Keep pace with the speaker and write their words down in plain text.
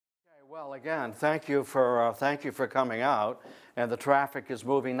Well, again, thank you for coming out, and the traffic is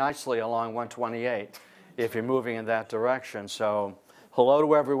moving nicely along 128 if you're moving in that direction. So hello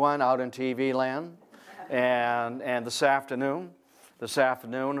to everyone out in TV land, and this afternoon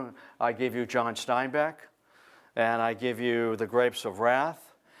I give you John Steinbeck, and I give you The Grapes of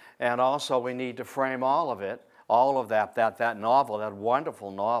Wrath, and also we need to frame all of that novel, that wonderful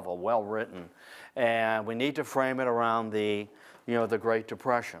novel, well written, and we need to frame it around the Great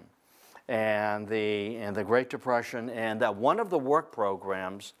Depression. And the Great Depression, and that one of the work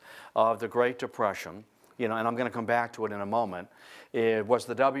programs of the Great Depression, and I'm going to come back to it in a moment, it was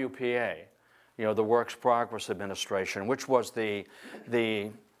the WPA, the Works Progress Administration, which was the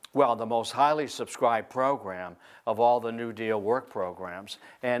most highly subscribed program of all the New Deal work programs.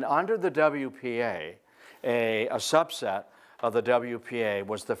 And under the WPA, a subset of the WPA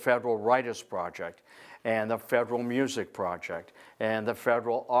was the Federal Writers Project, and the Federal Music Project, and the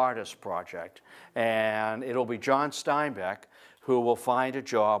Federal Artists Project. And it'll be John Steinbeck who will find a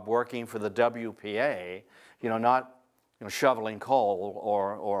job working for the WPA, not shoveling coal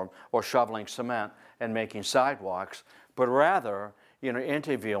or shoveling cement and making sidewalks, but rather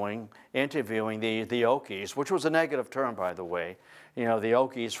interviewing the Okies, which was a negative term, by the way, the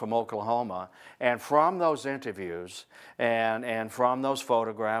Okies from Oklahoma. And from those interviews and from those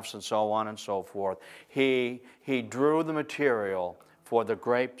photographs and so on and so forth, he drew the material for The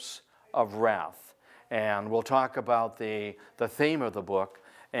Grapes of Wrath. And we'll talk about the theme of the book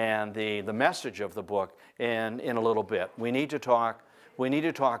and the message of the book in a little bit. We need to talk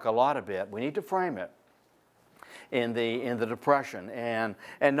a lot of it. We need to frame it in the Depression. And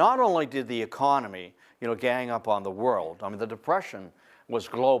not only did the economy gang up on the world. I mean, the Depression was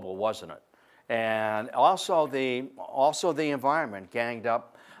global, wasn't it? And also the environment ganged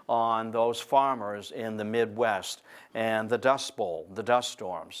up on those farmers in the Midwest, and the Dust Bowl, the dust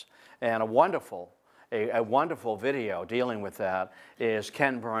storms. And a wonderful video dealing with that is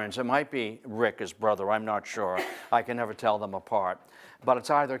Ken Burns. It might be Rick, his brother, I'm not sure. I can never tell them apart. But it's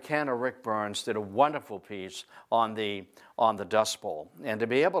either Ken or Rick Burns did a wonderful piece on the Dust Bowl. And to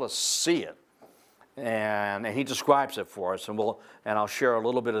be able to see it, and he describes it for us, and I'll share a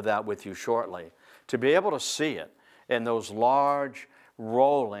little bit of that with you shortly. To be able to see it in those large,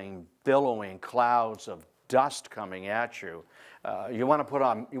 rolling, billowing clouds of dust coming at you, you want to put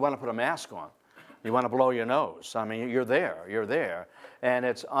a mask on. You want to blow your nose. I mean, you're there, and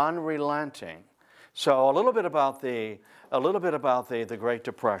it's unrelenting. So a little bit about the Great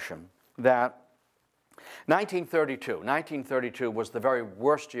Depression. That 1932 was the very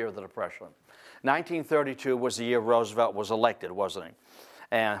worst year of the Depression. 1932 was the year Roosevelt was elected, wasn't he?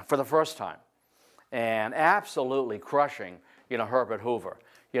 And for the first time, and absolutely crushing, Herbert Hoover,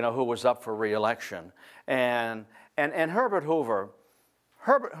 who was up for re-election. And Herbert Hoover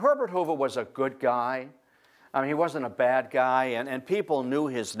was a good guy. I mean, he wasn't a bad guy, and people knew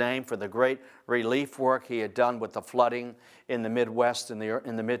his name for the great relief work he had done with the flooding in the Midwest in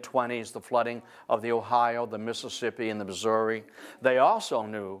the mid-20s, the flooding of the Ohio, the Mississippi, and the Missouri. They also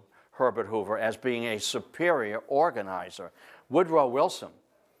knew Herbert Hoover as being a superior organizer. Woodrow Wilson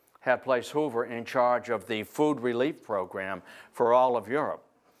had placed Hoover in charge of the food relief program for all of Europe.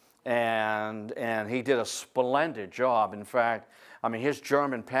 And he did a splendid job. In fact, I mean, his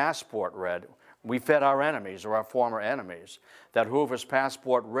German passport read, "We fed our enemies," or our former enemies. That Hoover's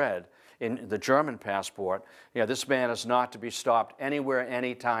passport read, in the German passport, this man is not to be stopped anywhere,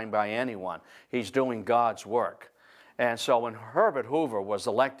 anytime by anyone. He's doing God's work. And so when Herbert Hoover was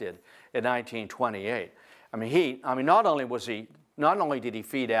elected in 1928, not only did he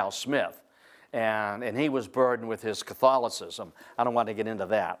feed Al Smith, and he was burdened with his Catholicism. I don't want to get into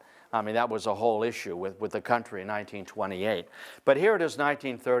that. I mean, that was a whole issue with the country in 1928. But here it is,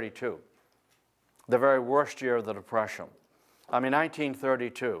 1932, the very worst year of the Depression. I mean,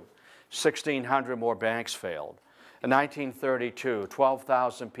 1932, 1,600 more banks failed. In 1932,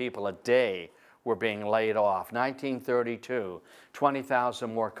 12,000 people a day were being laid off. 1932,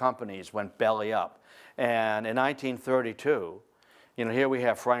 20,000 more companies went belly up. And in 1932, here we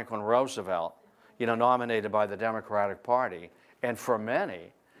have Franklin Roosevelt, nominated by the Democratic Party. And for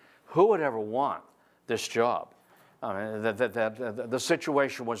many, who would ever want this job? I mean, the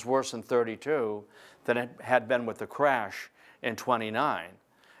situation was worse in 32 than it had been with the crash in 29.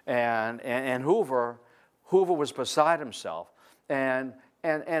 And Hoover was beside himself. And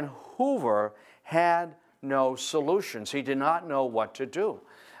Hoover had no solutions. He did not know what to do.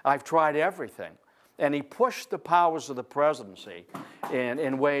 I've tried everything. And he pushed the powers of the presidency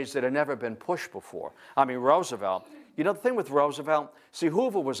in ways that had never been pushed before. I mean, Roosevelt, the thing with Roosevelt, see,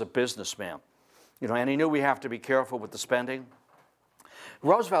 Hoover was a businessman, and he knew we have to be careful with the spending.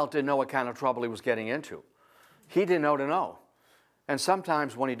 Roosevelt didn't know what kind of trouble he was getting into. He didn't know to know. And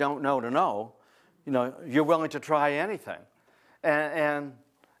sometimes when you don't know to know, you know, you're willing to try anything. And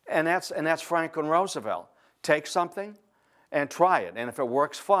that's Franklin Roosevelt. Take something and try it. And if it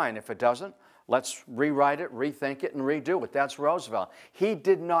works, fine. If it doesn't, let's rewrite it, rethink it, and redo it. That's Roosevelt. He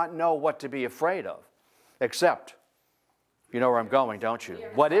did not know what to be afraid of, except, you know where I'm going, don't you?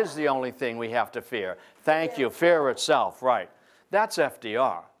 What is the only thing we have to fear? Thank you, fear itself, right. That's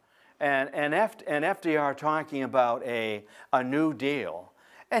FDR. And FDR talking about a New Deal,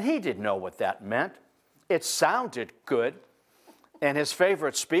 and he didn't know what that meant. It sounded good. And his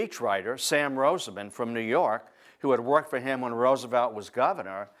favorite speechwriter, Sam Roseman from New York, who had worked for him when Roosevelt was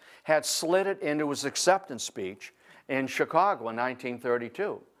governor, had slid it into his acceptance speech in Chicago in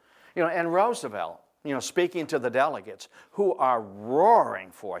 1932. You know, and Roosevelt, you know, speaking to the delegates who are roaring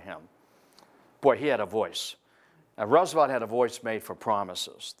for him. Boy, he had a voice. Now, Roosevelt had a voice made for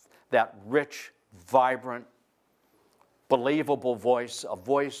promises. That rich, vibrant, believable voice, a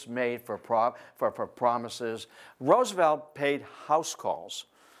voice made for promises. Roosevelt paid house calls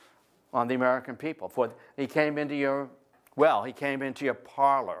on the American people. He came into your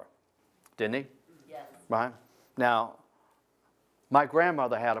parlor, didn't he? Yes. Right? Now, my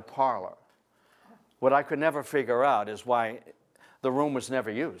grandmother had a parlor. What I could never figure out is why the room was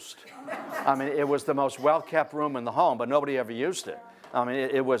never used. I mean, it was the most well-kept room in the home, but nobody ever used it. I mean,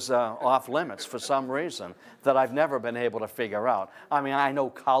 it was off limits for some reason that I've never been able to figure out. I mean, I know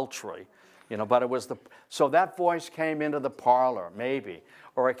culturally, you know, but it was so that voice came into the parlor, maybe,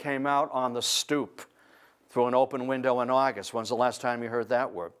 or it came out on the stoop through an open window in August. When's the last time you heard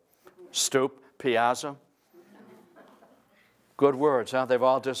that word? Stoop, piazza? Good words, huh? They've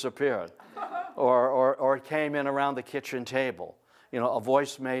all disappeared. Or it came in around the kitchen table, you know, a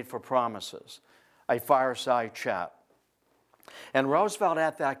voice made for promises, a fireside chat. And Roosevelt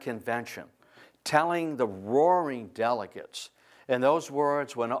at that convention, telling the roaring delegates, and those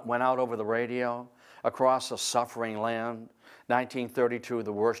words went out over the radio across a suffering land, 1932,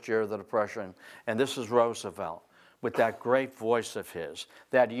 the worst year of the Depression, and this is Roosevelt with that great voice of his,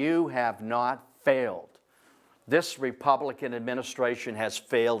 that you have not failed. This Republican administration has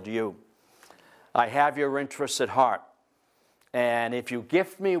failed you. I have your interests at heart, and if you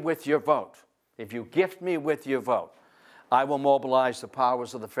gift me with your vote, I will mobilize the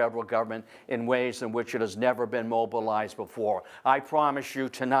powers of the federal government in ways in which it has never been mobilized before. I promise you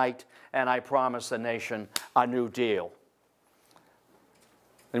tonight, and I promise the nation, a New Deal.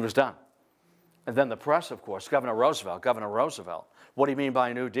 And it was done. And then the press, of course, Governor Roosevelt, what do you mean by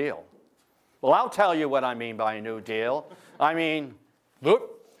a New Deal? Well, I'll tell you what I mean by a New Deal. I mean,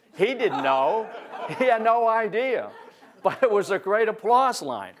 look, he didn't know. He had no idea. But it was a great applause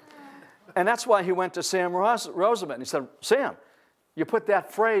line. And that's why he went to Sam Roseman and he said, Sam, you put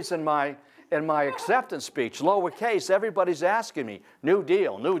that phrase in my acceptance speech, lowercase, everybody's asking me, New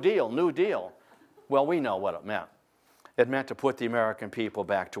Deal, New Deal, New Deal. Well, we know what it meant. It meant to put the American people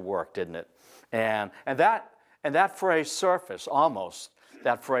back to work, didn't it? And that phrase surfaced,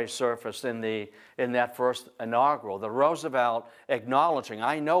 that phrase surfaced in that first inaugural, the Roosevelt acknowledging,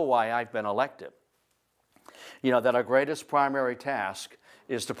 I know why I've been elected. You know, that our greatest primary task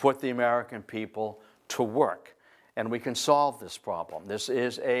is to put the American people to work. And we can solve this problem. This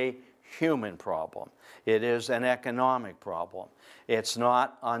is a human problem. It is an economic problem. It's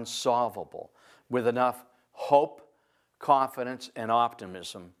not unsolvable. With enough hope, confidence, and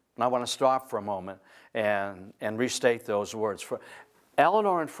optimism. And I want to stop for a moment and restate those words. For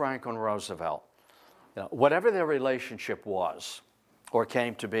Eleanor and Franklin Roosevelt, you know, whatever their relationship was or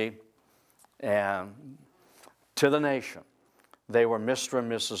came to be, and to the nation, they were Mr.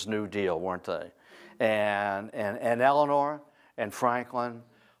 and Mrs. New Deal, weren't they? And Eleanor and Franklin,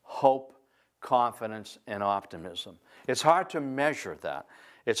 hope, confidence, and optimism. It's hard to measure that.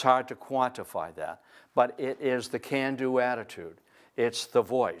 It's hard to quantify that. But it is the can-do attitude. It's the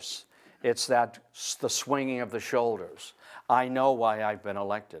voice. It's the swinging of the shoulders. I know why I've been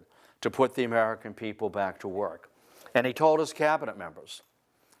elected, to put the American people back to work. And he told his cabinet members,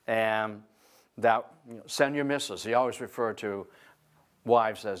 and that, you know, send your missus. He always referred to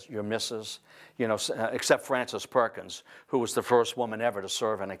wives as your missus, you know, except Frances Perkins, who was the first woman ever to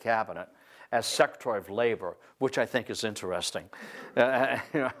serve in a cabinet as Secretary of Labor, which I think is interesting.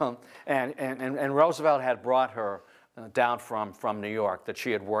 You know, and Roosevelt had brought her down from New York, that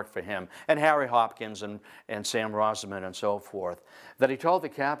she had worked for him, and Harry Hopkins and Sam Roseman and so forth, that he told the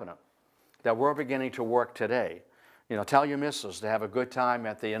cabinet that we're beginning to work today. You know, tell your missus to have a good time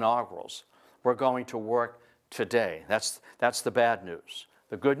at the inaugurals. We're going to work today. That's the bad news.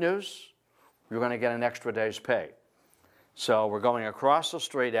 The good news, you're going to get an extra day's pay. So we're going across the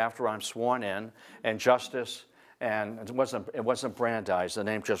street after I'm sworn in, and Justice, and it wasn't Brandeis, the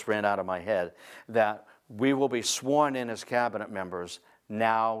name just ran out of my head, that we will be sworn in as cabinet members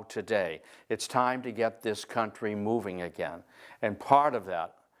now today. It's time to get this country moving again. And part of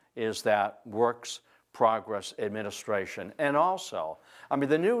that is that Works Progress Administration. And also, I mean,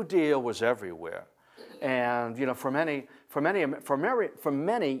 the New Deal was everywhere. And, you know, for many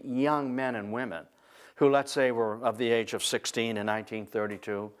young men and women who, let's say, were of the age of 16 in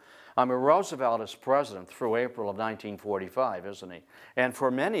 1932, I mean, Roosevelt is president through April of 1945, isn't he? And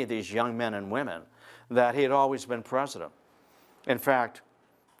for many of these young men and women, that he had always been president. In fact,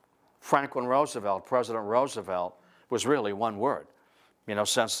 Franklin Roosevelt, President Roosevelt, was really one word. You know,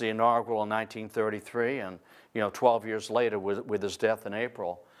 since the inaugural in 1933 and, you know, 12 years later with his death in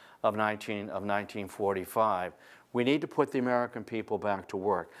April of 1945. We need to put the American people back to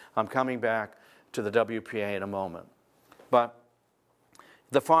work. I'm coming back to the WPA in a moment. But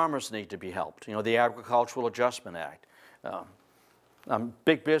the farmers need to be helped. You know, the Agricultural Adjustment Act.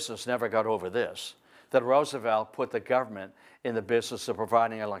 Big business never got over this, that Roosevelt put the government in the business of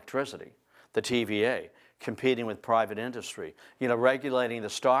providing electricity, the TVA, competing with private industry, you know, regulating the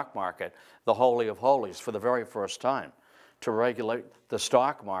stock market, the holy of holies, for the very first time, to regulate the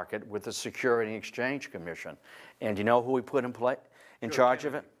stock market with the Security and Exchange Commission. And you know who he put in charge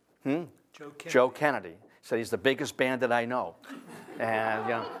of it? Joe Kennedy. Said he's the biggest bandit I know. And,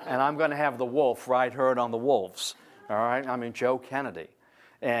 you know, and I'm going to have the wolf ride herd on the wolves. All right? I mean, Joe Kennedy.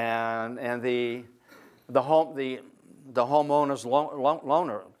 And the Homeowners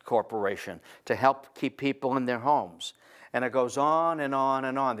Loaner Corporation to help keep people in their homes. And it goes on and on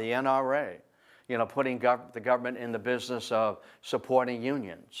and on. The NRA, you know, putting the government in the business of supporting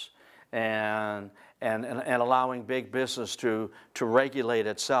unions and allowing big business to regulate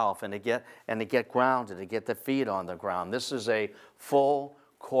itself and to get grounded, to get the feet on the ground. This is a full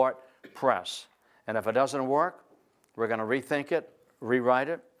court press. And if it doesn't work, we're going to rethink it, rewrite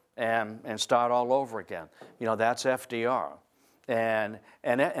it, and start all over again. You know, that's FDR. And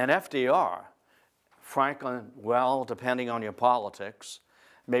FDR, Franklin, well, depending on your politics,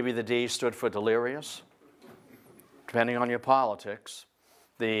 maybe the D stood for delirious, depending on your politics,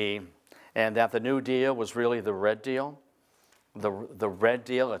 and that the New Deal was really the Red Deal. The Red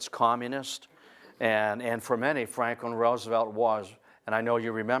Deal, it's communist. And for many, Franklin Roosevelt was, and I know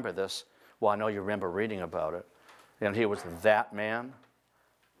you remember this, well, I know you remember reading about it, and he was that man.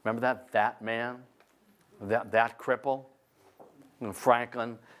 Remember that man? That cripple? And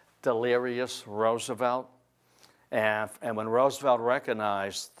Franklin, delirious Roosevelt. And when Roosevelt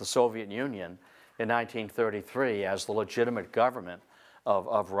recognized the Soviet Union in 1933 as the legitimate government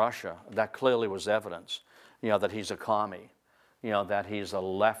of Russia, that clearly was evidence, you know, that he's a commie, you know, that he's a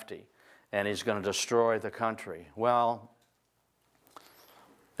lefty, and he's going to destroy the country. Well,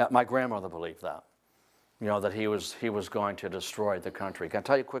 my grandmother believed that, you know, that he was going to destroy the country. Can I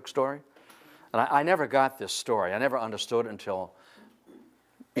tell you a quick story? And I never got this story. I never understood it until,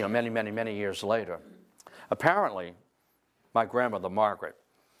 you know, many years later. Apparently, my grandmother, Margaret,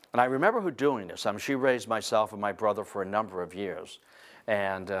 and I remember her doing this. I mean, she raised myself and my brother for a number of years.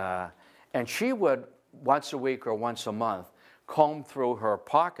 And she would, once a week or once a month, comb through her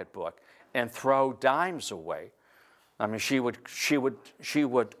pocketbook and throw dimes away. I mean, she would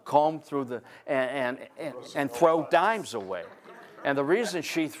comb through and throw dimes away. And the reason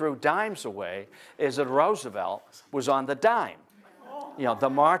she threw dimes away is that Roosevelt was on the dime. You know, the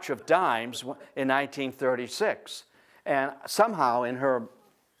March of Dimes in 1936. And somehow in her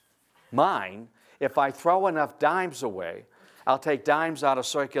mind, if I throw enough dimes away, I'll take dimes out of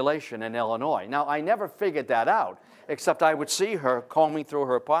circulation in Illinois. Now, I never figured that out, except I would see her combing through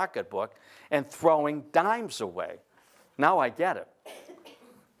her pocketbook and throwing dimes away. Now I get it.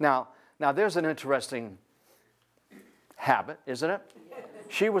 Now there's an interesting habit, isn't it?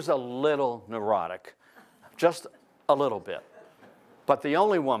 She was a little neurotic, just a little bit. But the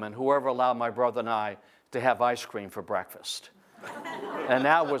only woman who ever allowed my brother and I to have ice cream for breakfast. And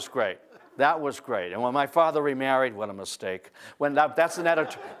that was great. That was great. And when my father remarried, what a mistake. That's an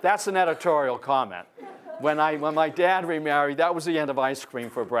editorial comment. When my dad remarried, that was the end of ice cream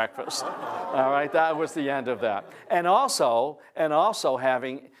for breakfast. All right, that was the end of that. And also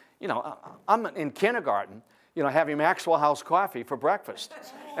having, you know, I'm in kindergarten, you know, having Maxwell House coffee for breakfast,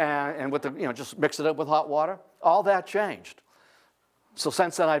 and with the, you know, just mix it up with hot water. All that changed. So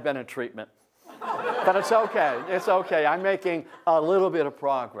since then, I've been in treatment. But it's okay. It's okay. I'm making a little bit of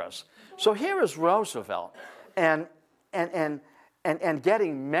progress. So here is Roosevelt, and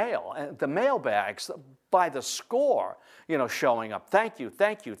getting mail, and the mail bags by the score, you know, showing up. Thank you,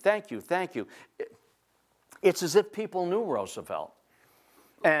 thank you, thank you, thank you. it's as if people knew Roosevelt.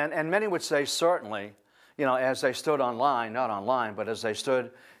 And many would say certainly, you know, as they stood online, not online, but as they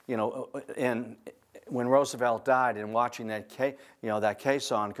stood, you know, when Roosevelt died and watching that, that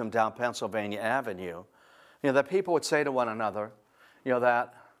caisson come down Pennsylvania Avenue, you know, that people would say to one another, you know,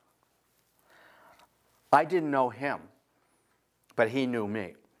 that I didn't know him, but he knew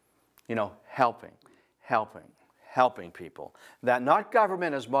me. You know, helping people. That not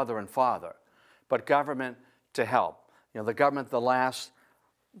government as mother and father, but government to help. You know, the government, the last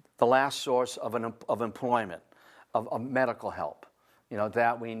source of employment, of medical help. You know,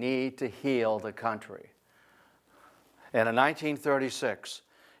 that we need to heal the country. And in 1936,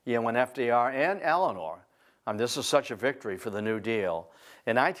 you know, when FDR and Eleanor, this is such a victory for the New Deal.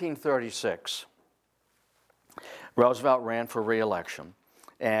 In 1936, Roosevelt ran for re-election,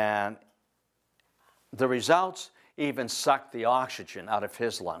 and the results even sucked the oxygen out of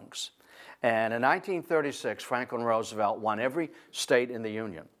his lungs. And in 1936, Franklin Roosevelt won every state in the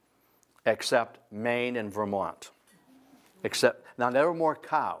Union, except Maine and Vermont. Now, there were more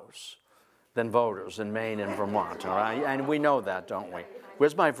cows than voters in Maine and Vermont, all right? And we know that, don't we?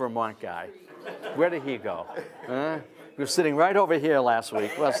 Where's my Vermont guy? Where did he go? He was sitting right over here last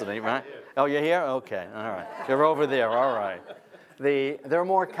week, wasn't he, right? Oh, you're here? Okay, all right. You're over there, all right. There are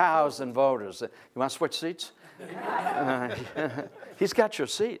more cows than voters. You want to switch seats? He's got your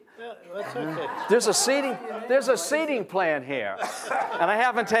seat. Yeah, that's okay. There's a seating plan here, and I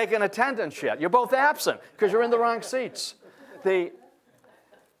haven't taken attendance yet. You're both absent because you're in the wrong seats. The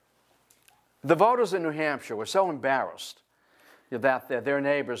voters in New Hampshire were so embarrassed that their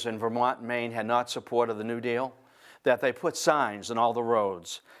neighbors in Vermont and Maine had not supported the New Deal that they put signs on all the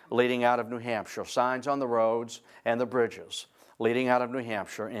roads leading out of New Hampshire, signs on the roads and the bridges leading out of New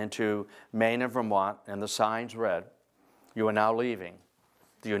Hampshire into Maine and Vermont, and the signs read, "You are now leaving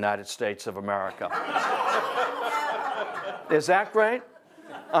the United States of America." Is that great?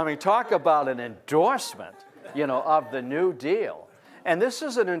 I mean, talk about an endorsement, you know, of the New Deal. And this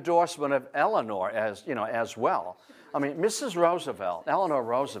is an endorsement of Eleanor as well. I mean, Mrs. Roosevelt, Eleanor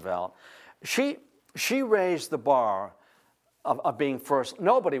Roosevelt, she raised the bar of being first.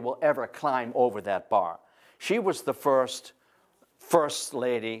 Nobody will ever climb over that bar. She was the first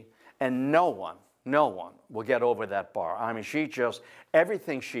lady, and no one will get over that bar. I mean,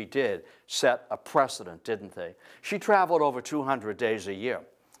 everything she did set a precedent, didn't they? She traveled over 200 days a year.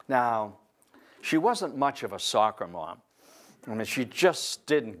 Now, she wasn't much of a soccer mom. I mean, she just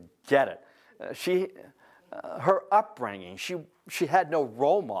didn't get it. Her upbringing, she had no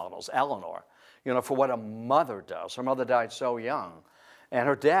role models, Eleanor, you know, for what a mother does. Her mother died so young, and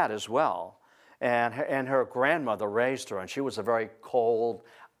her dad as well. And her grandmother raised her, and she was a very cold,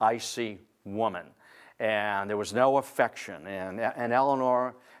 icy woman. And there was no affection. And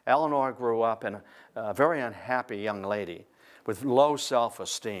Eleanor grew up in a very unhappy young lady with low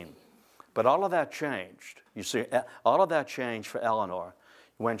self-esteem. But all of that changed. You see, all of that changed for Eleanor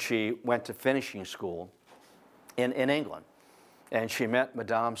when she went to finishing school in England. And she met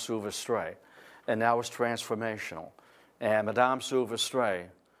Madame Souvestre, and that was transformational. And Madame Souvestre,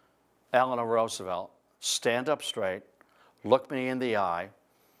 Eleanor Roosevelt, stand up straight, look me in the eye.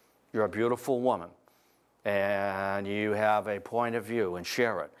 You're a beautiful woman, and you have a point of view, and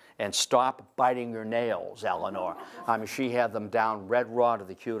share it. And stop biting your nails, Eleanor. I mean, she had them down red raw to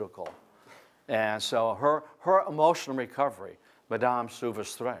the cuticle. And so her emotional recovery, Madame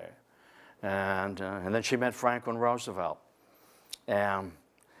Souvestre. And then she met Franklin Roosevelt. And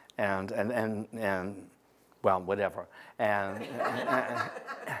well, whatever. And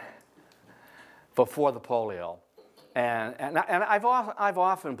before the polio. And I've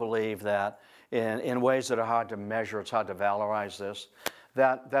often believed that in ways that are hard to measure, it's hard to valorize this,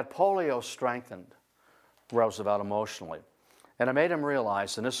 that polio strengthened Roosevelt emotionally. And it made him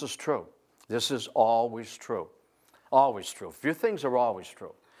realize, and this is true, this is always true, always true. Few things are always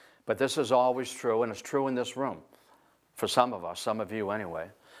true, but this is always true, and it's true in this room for some of us, some of you anyway.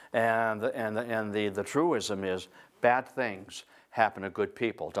 And the truism is bad things happen to good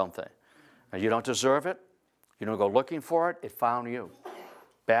people, don't they? Now, you don't deserve it. You don't go looking for it. It found you.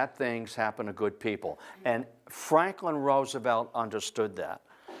 Bad things happen to good people. And Franklin Roosevelt understood that,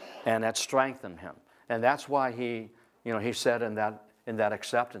 and that strengthened him. And that's why he said in that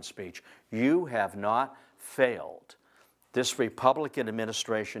acceptance speech, "You have not failed. This Republican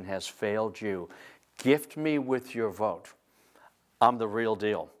administration has failed you. Gift me with your vote. I'm the real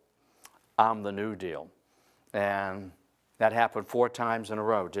deal. I'm the New Deal." And that happened 4 times in a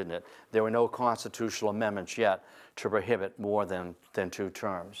row, didn't it? There were no constitutional amendments yet to prohibit more than 2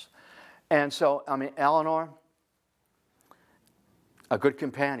 terms. And so, I mean, Eleanor, a good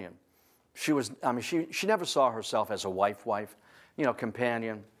companion, she was, I mean, she never saw herself as a wife, you know,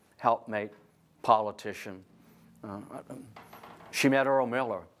 companion, helpmate, politician. She met Earl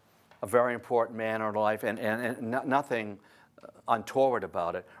Miller, a very important man in her life, and nothing untoward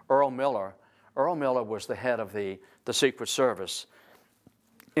about it. Earl Miller was the head of the Secret Service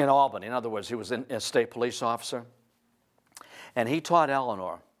in Albany. In other words, he was a state police officer. And he taught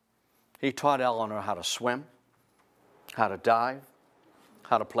Eleanor how to swim, how to dive,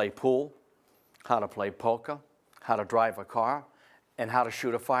 how to play pool, how to play poker, how to drive a car, and how to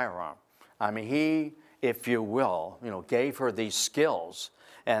shoot a firearm. I mean, he, if you will, you know, gave her these skills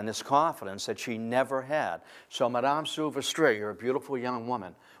and this confidence that she never had. So Madame Souvestre, you're a beautiful young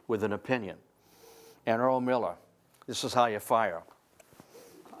woman with an opinion. And Earl Miller, this is how you fire.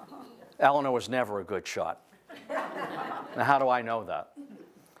 Eleanor was never a good shot. Now, how do I know that?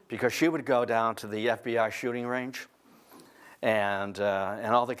 Because she would go down to the FBI shooting range, and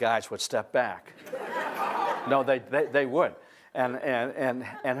all the guys would step back. No, they would. And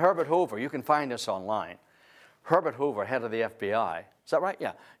Herbert Hoover, you can find this online. Herbert Hoover, head of the FBI, is that right?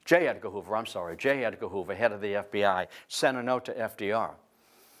 Yeah. J. Edgar Hoover, head of the FBI, sent a note to FDR.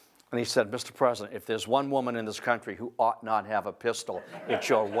 And he said, Mr. President, if there's one woman in this country who ought not have a pistol, it's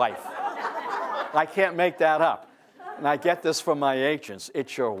your wife. I can't make that up. And I get this from my agents.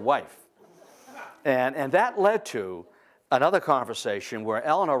 It's your wife. And that led to another conversation where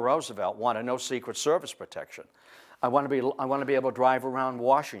Eleanor Roosevelt wanted no Secret Service protection. I want to be able to drive around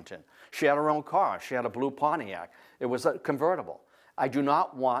Washington. She had her own car. She had a blue Pontiac. It was a convertible. I do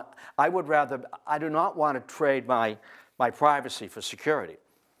not want to trade my privacy for security.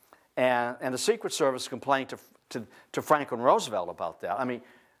 And the Secret Service complained to Franklin Roosevelt about that. I mean,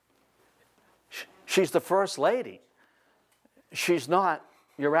 she's the First Lady. She's not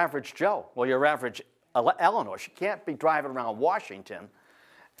your average Joe or your average Eleanor. She can't be driving around Washington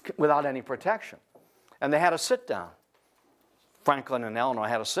without any protection. And they had a sit down. Franklin and Eleanor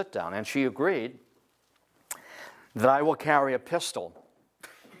had a sit down, and she agreed that I will carry a pistol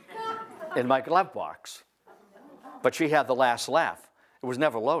in my glove box. But she had the last laugh. It was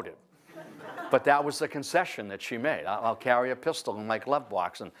never loaded. But that was the concession that she made. I'll carry a pistol in my glove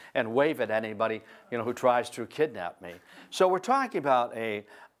box and wave it at anybody, you know, who tries to kidnap me. So we're talking about a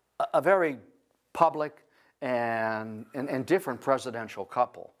very public and different presidential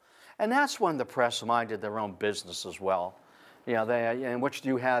couple. And that's when the press minded their own business as well. You know, in which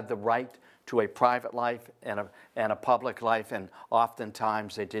you had the right to a private life and a public life, and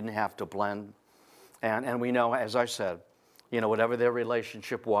oftentimes they didn't have to blend. And we know, as I said, you know, whatever their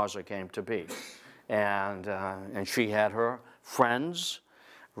relationship was or came to be. And she had her friends.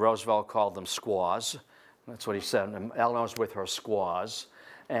 Roosevelt called them squaws. That's what he said. And Eleanor was with her squaws.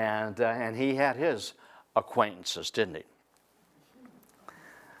 And he had his acquaintances, didn't he?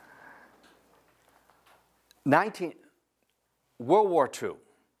 World War II.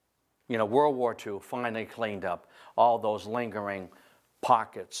 You know, World War II finally cleaned up all those lingering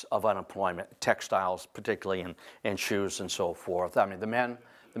pockets of unemployment, textiles particularly, and shoes and so forth. I mean, the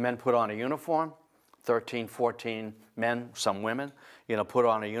men put on a uniform, 13, 14 men, some women, you know, put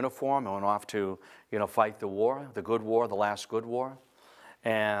on a uniform and went off to, you know, fight the war, the good war, the last good war.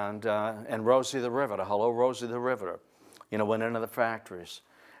 And Rosie the Riveter, hello Rosie the Riveter, you know, went into the factories.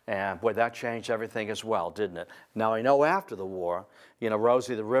 And boy, that changed everything as well, didn't it? Now, I know after the war, you know,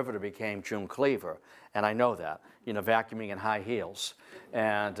 Rosie the Riveter became June Cleaver, and I know that, you know, vacuuming in high heels,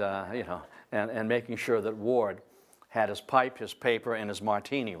 and, you know, and making sure that Ward had his pipe, his paper, and his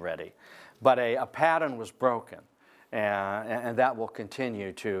martini ready. But a pattern was broken, and that will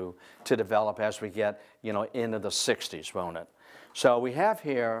continue to develop as we get, you know, into the 60s, won't it? So we have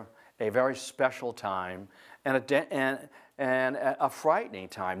here a very special time and a frightening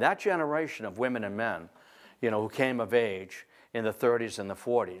time. That generation of women and men, you know, who came of age in the 30s and the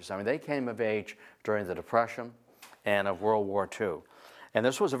 40s, I mean, they came of age during the Depression and of World War II. And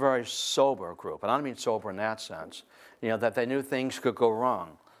this was a very sober group, and I don't mean sober in that sense, you know, that they knew things could go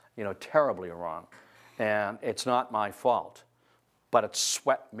wrong, you know, terribly wrong. And it's not my fault, but it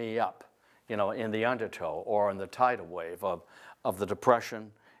swept me up, you know, in the undertow or in the tidal wave of the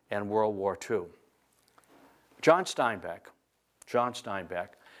Depression and World War II. John Steinbeck,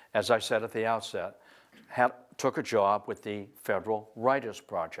 as I said at the outset, took a job with the Federal Writers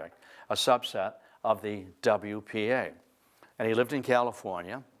Project, a subset of the WPA. And he lived in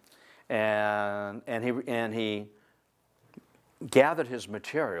California, and he gathered his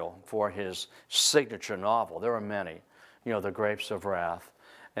material for his signature novel. There are many, you know, The Grapes of Wrath.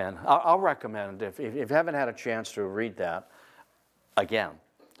 And I'll recommend, if you haven't had a chance to read that, again.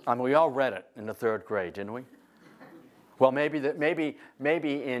 I mean, we all read it in the 3rd grade, didn't we? Well,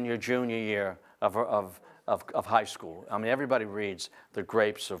 maybe in your junior year of high school. I mean, everybody reads The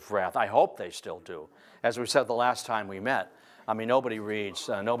Grapes of Wrath. I hope they still do. As we said the last time we met, I mean, nobody reads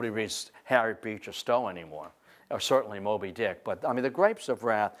Harriet Beecher Stowe anymore, or certainly Moby Dick. But I mean, The Grapes of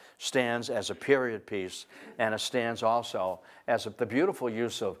Wrath stands as a period piece, and it stands also as the beautiful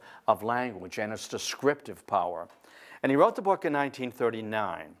use of language and its descriptive power. And he wrote the book in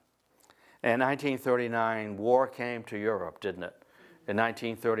 1939. In 1939, war came to Europe, didn't it? In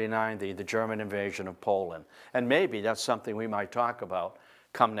 1939, the German invasion of Poland. And maybe that's something we might talk about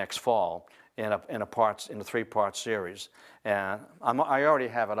come next fall in a three-part series. And I already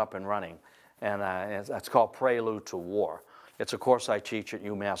have it up and running. And it's called Prelude to War. It's a course I teach at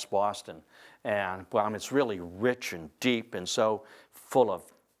UMass Boston. And it's really rich and deep and so full of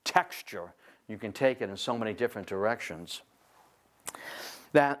texture. You can take it in so many different directions.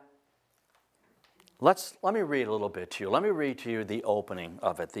 Let me read a little bit to you. Let me read to you the opening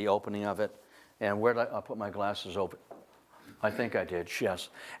of it. And where did I'll put my glasses open? I think I did, yes.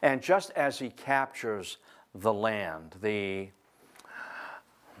 And just as he captures the land, the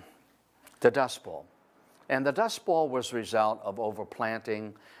Dust Bowl. And the Dust Bowl was the result of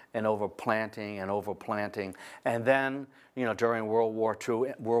overplanting and overplanting and overplanting. And then, during World War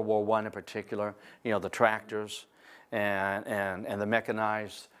II, World War I in particular, the tractors and the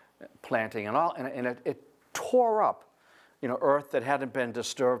mechanized planting and all, and it tore up, earth that hadn't been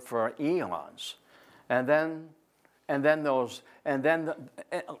disturbed for eons. And then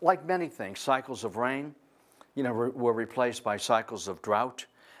like many things, cycles of rain, were replaced by cycles of drought,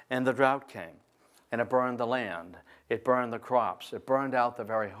 and the drought came, and it burned the land, it burned the crops, it burned out the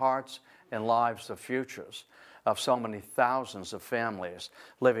very hearts and lives of futures of so many thousands of families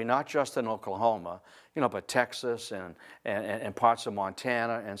living not just in Oklahoma, but Texas and parts of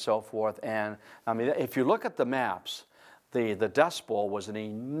Montana and so forth. And I mean, if you look at the maps, the Dust Bowl was an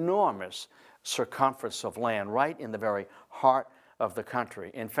enormous circumference of land right in the very heart of the country.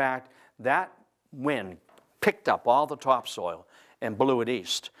 In fact, that wind picked up all the topsoil and blew it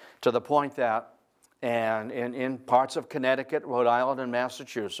east to the point that, and in parts of Connecticut, Rhode Island, and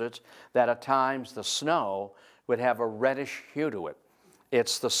Massachusetts, that at times the snow would have a reddish hue to it.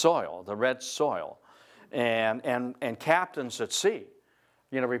 It's the soil, the red soil. And captains at sea,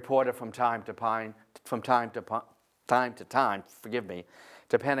 reported from time to time, forgive me,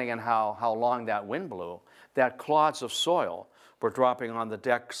 depending on how long that wind blew, that clods of soil were dropping on the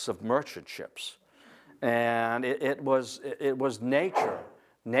decks of merchant ships. And it was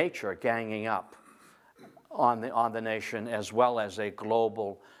nature ganging up on the nation as well as a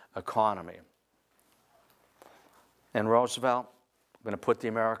global economy. And Roosevelt, I'm going to put the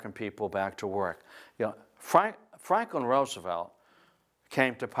American people back to work. Franklin Roosevelt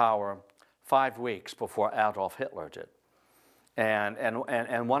came to power 5 weeks before Adolf Hitler did. And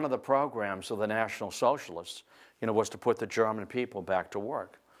one of the programs of the National Socialists, was to put the German people back to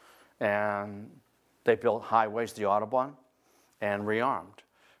work. And they built highways, the Autobahn, and rearmed.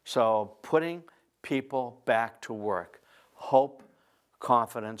 So putting people back to work, hope,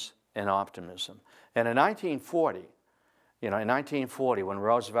 confidence, and optimism. And in 1940, when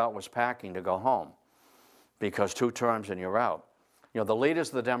Roosevelt was packing to go home, because 2 terms and you're out, the leaders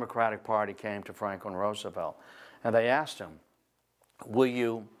of the Democratic Party came to Franklin Roosevelt, and they asked him, will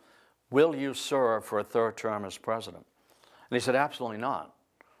you serve for a 3rd term as president? And he said, absolutely not.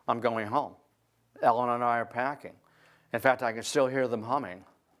 I'm going home. Ellen and I are packing. In fact, I can still hear them humming,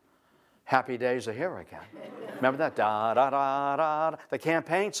 Happy Days Are Here Again. Remember that? Da, da, da, da, the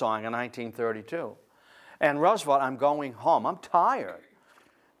campaign song in 1932. And Roosevelt, I'm going home. I'm tired.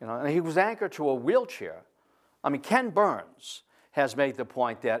 And he was anchored to a wheelchair. I mean, Ken Burns has made the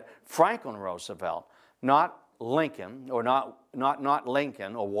point that Franklin Roosevelt, not Lincoln, or not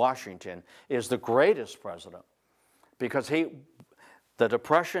Lincoln or Washington, is the greatest president because the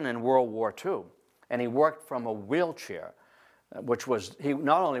Depression and World War II, and he worked from a wheelchair, which was,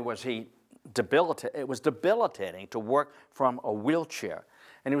 not only was he debilitated, it was debilitating to work from a wheelchair,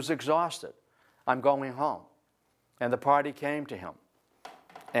 and he was exhausted. I'm going home. And the party came to him.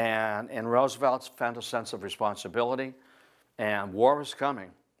 And Roosevelt felt a sense of responsibility, and war is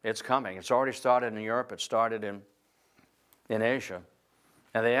coming. It's coming. It's already started in Europe. It started in Asia.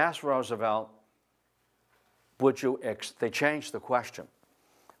 And they asked Roosevelt, they changed the question.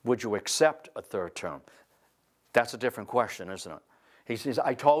 Would you accept a 3rd term? That's a different question, isn't it? He says,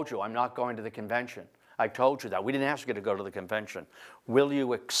 I told you I'm not going to the convention. I told you that. We didn't ask you to go to the convention. Will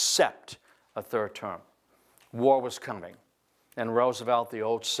you accept a 3rd term? War was coming. And Roosevelt, the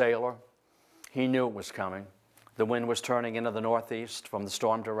old sailor, he knew it was coming. The wind was turning into the northeast from the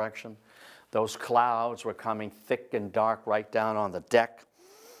storm direction. Those clouds were coming thick and dark right down on the deck,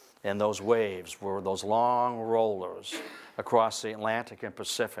 and those waves were those long rollers across the Atlantic and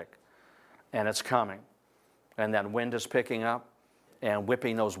Pacific, and it's coming. And that wind is picking up and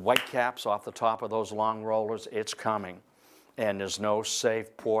whipping those white caps off the top of those long rollers. It's coming, and there's no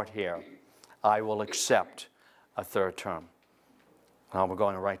safe port here. I will accept a third term. Now we're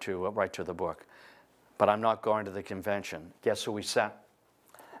going right to the book. But I'm not going to the convention. Guess who we sent?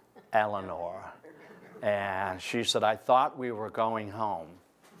 Eleanor. And she said, I thought we were going home.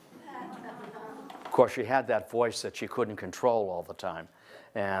 Of course, she had that voice that she couldn't control all the time.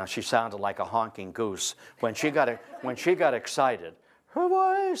 And she sounded like a honking goose. When she got excited, her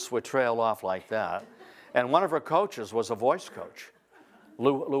voice would trail off like that. And one of her coaches was a voice coach,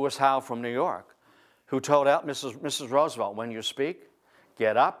 Lewis Howe from New York, who told out Mrs. Roosevelt, when you speak,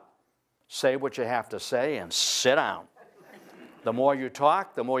 get up, say what you have to say, and sit down. The more you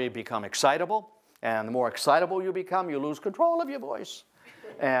talk, the more you become excitable. And the more excitable you become, you lose control of your voice.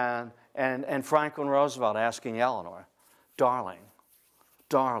 And Franklin Roosevelt asking Eleanor, darling,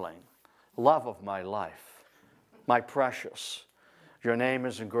 darling, love of my life, my precious, your name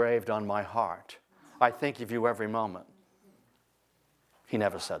is engraved on my heart. I think of you every moment. He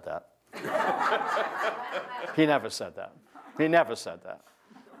never said that. He never said that. He never said that.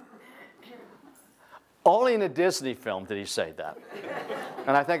 Only in a Disney film did he say that.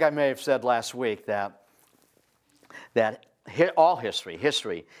 And I think I may have said last week that all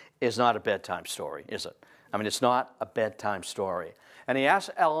history is not a bedtime story, is it? I mean, it's not a bedtime story. And he asked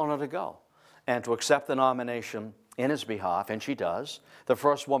Eleanor to go and to accept the nomination in his behalf, and she does, the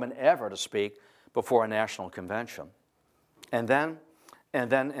first woman ever to speak before a national convention. And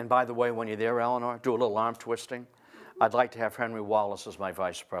by the way, when you're there, Eleanor, do a little arm twisting. I'd like to have Henry Wallace as my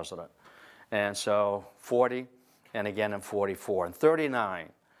vice president. And so 40, and again in 44. And 39,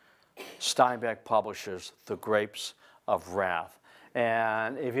 Steinbeck publishes The Grapes of Wrath.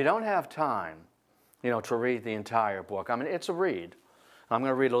 And if you don't have time, to read the entire book, I mean, it's a read. I'm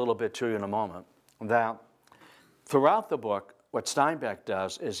going to read a little bit to you in a moment. That throughout the book, what Steinbeck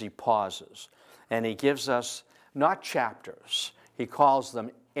does is he pauses, and he gives us not chapters, he calls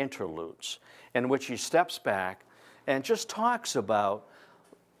them interludes, in which he steps back and just talks about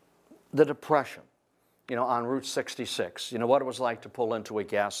the Depression, on Route 66, what it was like to pull into a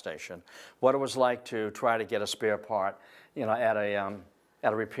gas station, what it was like to try to get a spare part, at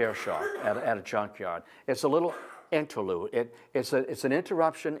a repair shop, at a junkyard. It's a little interlude. It's an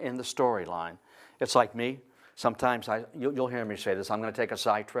interruption in the storyline. It's like me. Sometimes you'll hear me say this. I'm going to take a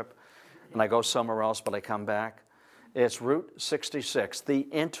side trip, and I go somewhere else, but I come back. It's Route 66, the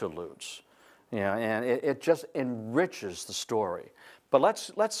interludes, and it just enriches the story. But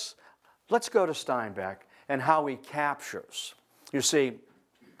let's go to Steinbeck and how he captures. You see,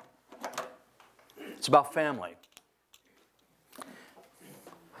 it's about family.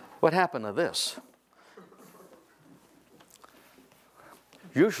 What happened to this?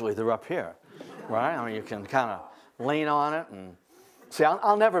 Usually they're up here, right? I mean, you can kind of lean on it and see.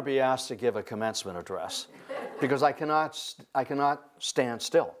 I'll never be asked to give a commencement address because I cannot stand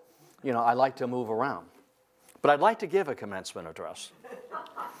still. I like to move around, but I'd like to give a commencement address.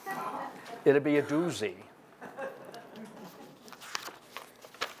 It'd be a doozy.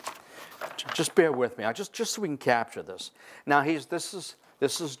 Just bear with me, just so we can capture this. Now, this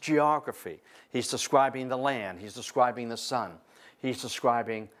is geography. He's describing the land. He's describing the sun. He's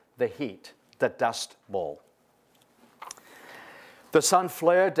describing the heat, the Dust Bowl. The sun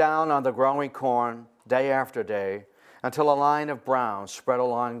flared down on the growing corn day after day until a line of brown spread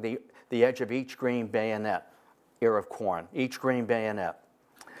along the edge of each green bayonet, ear of corn, each green bayonet.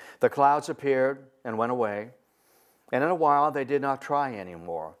 The clouds appeared and went away, and in a while they did not try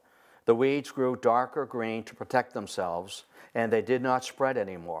anymore. The weeds grew darker green to protect themselves, and they did not spread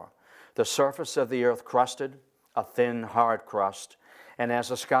anymore. The surface of the earth crusted, a thin, hard crust, and as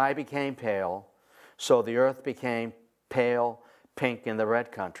the sky became pale, so the earth became pale pink in the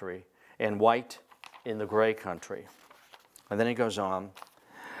red country and white in the gray country. And then he goes on.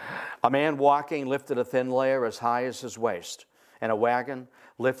 A man walking lifted a thin layer as high as his waist, and a wagon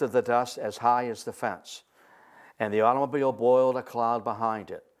lifted the dust as high as the fence. And the automobile boiled a cloud behind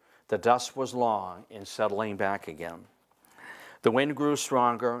it. The dust was long in settling back again. The wind grew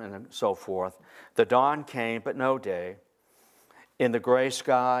stronger and so forth. The dawn came, but no day. In the gray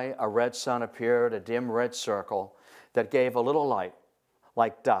sky, a red sun appeared, a dim red circle that gave a little light,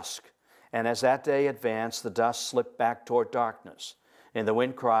 like dusk. And as that day advanced, the dust slipped back toward darkness. And the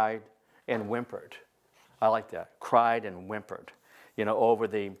wind cried and whimpered. I like that, cried and whimpered, over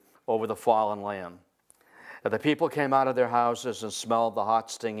the fallen land. The people came out of their houses and smelled the hot,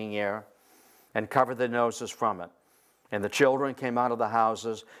 stinging air. and covered their noses from it. And the children came out of the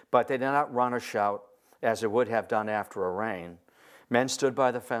houses, but they did not run or shout, as they would have done after a rain. Men stood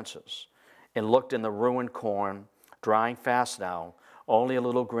by the fences and looked in the ruined corn, drying fast now, only a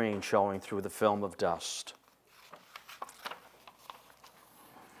little green showing through the film of dust.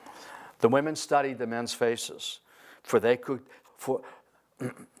 The women studied the men's faces, the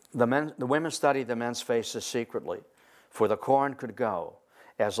women studied the men's faces secretly, for the corn could go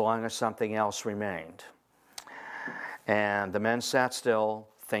as long as something else remained. And the men sat still,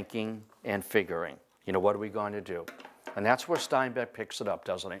 thinking and figuring, you know, what are we going to do? And that's where Steinbeck picks it up,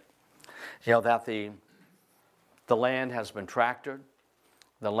 doesn't he? You know, that the land has been tractored.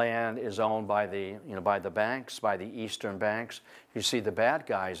 The land is owned by by the banks, by the eastern banks. You see, the bad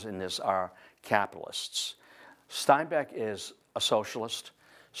guys in this are capitalists. Steinbeck is a socialist.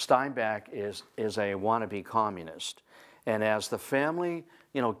 Steinbeck is a wannabe communist. And as the family,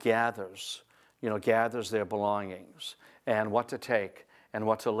 gathers their belongings and what to take and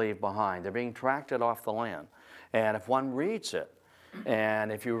what to leave behind, they're being tracted off the land. And if one reads it,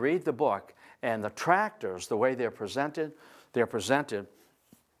 and if you read the book, and the tractors, the way they're presented,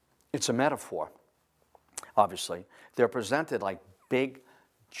 it's a metaphor, obviously. They're presented like big,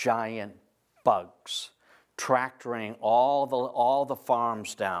 giant bugs, tractoring all the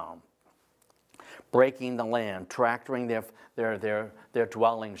farms down, breaking the land, tractoring their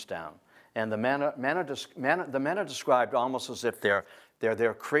dwellings down. And the men are described almost as if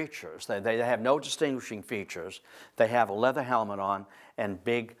they're creatures. They have no distinguishing features. They have a leather helmet on and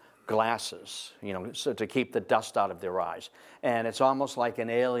big glasses, so to keep the dust out of their eyes. And it's almost like an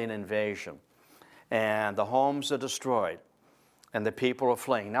alien invasion. And the homes are destroyed, and the people are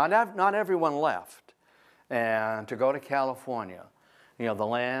fleeing. Now, not everyone left. And to go to California, the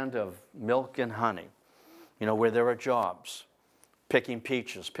land of milk and honey, where there are jobs, picking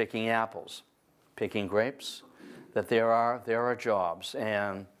peaches, picking apples, picking grapes, that there are jobs.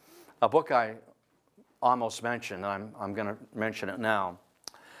 And a book I almost mentioned, I'm going to mention it now.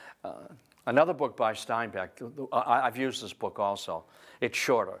 Another book by Steinbeck, I've used this book also. It's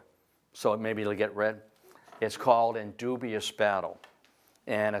shorter, so maybe it'll get read. It's called In Dubious Battle,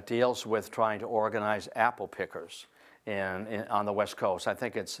 and it deals with trying to organize apple pickers on the West Coast. I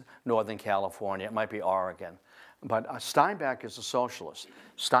think it's Northern California. It might be Oregon. But Steinbeck is a socialist.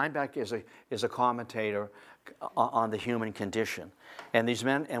 Steinbeck is a commentator on the human condition. And these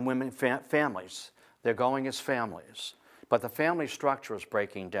men and women, families, they're going as families. But the family structure is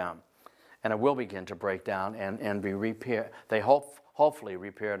breaking down. And it will begin to break down and be repaired. They hopefully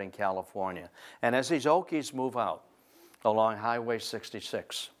repaired in California. And as these Okies move out along Highway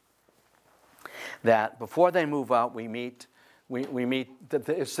 66, that before they move out, we meet,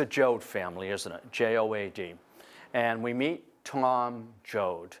 it's the Joad family, isn't it? J-O-A-D. And we meet Tom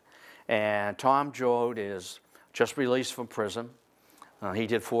Joad. And Tom Joad is just released from prison. He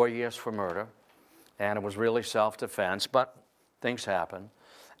did 4 years for murder. And it was really self-defense, but things happen.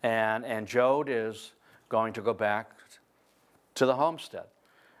 And Joad is going to go back to the homestead.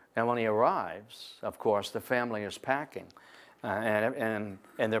 And when he arrives, of course, the family is packing. And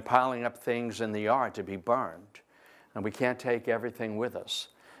they're piling up things in the yard to be burned. And we can't take everything with us.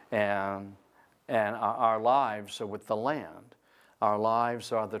 And our lives are with the land. Our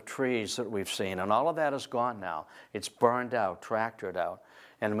lives are the trees that we've seen. And all of that is gone now. It's burned out, tractored out.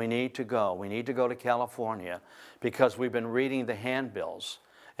 And we need to go. We need to go to California because we've been reading the handbills,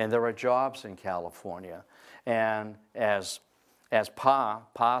 and there are jobs in California. And as Pa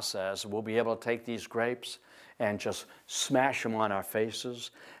says, we'll be able to take these grapes and just smash them on our faces,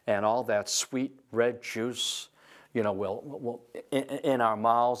 and all that sweet red juice, will in our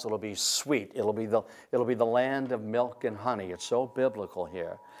mouths. It'll be sweet. It'll be the land of milk and honey. It's so biblical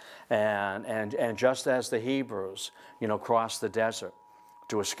here, and just as the Hebrews, crossed the desert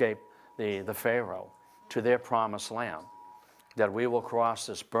to escape the Pharaoh to their promised land, that we will cross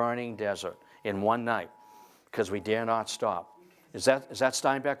this burning desert in one night because we dare not stop. Is that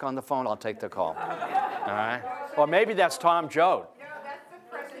Steinbeck on the phone? I'll take the call. All right. Or maybe that's Tom Joad. No,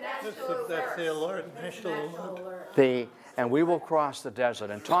 that's the alert, national alert. And we will cross the desert.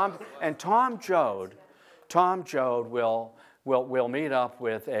 And Tom Joad will meet up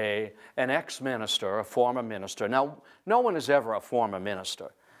with an ex-minister, a former minister. Now, no one is ever a former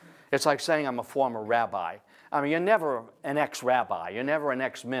minister. It's like saying I'm a former rabbi. I mean, you're never an ex-rabbi. You're never an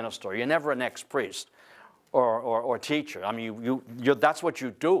ex-minister. You're never an ex-priest or teacher. I mean, that's what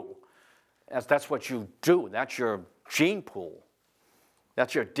you do. That's what you do. That's your gene pool.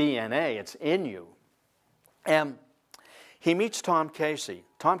 That's your DNA. It's in you. And he meets Tom Casey.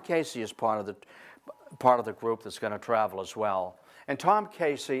 Tom Casey is part of the group that's going to travel as well. and Tom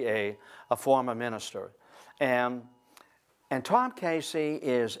Casey, a former minister. And Tom Casey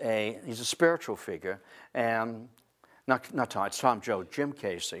he's a spiritual figure, and not Tom, it's Tom Joe, Jim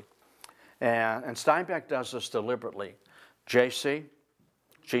Casey. And Steinbeck does this deliberately. JC,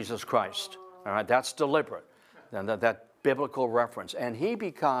 Jesus Christ. All right, that's deliberate, and that biblical reference. And he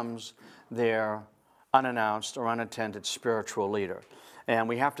becomes their unannounced or unattended spiritual leader. And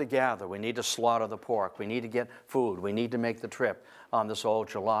we have to gather. We need to slaughter the pork. We need to get food. We need to make the trip on this old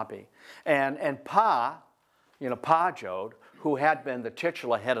jalopy. And Pa Jode, who had been the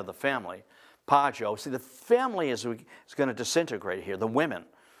titular head of the family, Pa Jode, see, the family is going to disintegrate here. The women,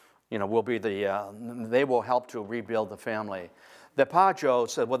 will be they will help to rebuild the family. The Pa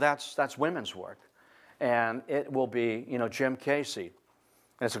Jode said, well, that's women's work. And it will be, Jim Casey.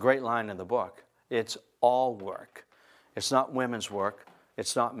 And it's a great line in the book. It's all work. It's not women's work.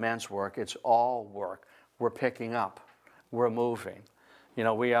 It's not men's work. It's all work. We're picking up. We're moving.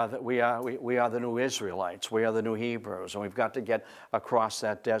 We are the new Israelites. We are the new Hebrews. And we've got to get across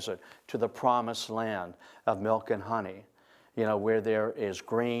that desert to the promised land of milk and honey, where there is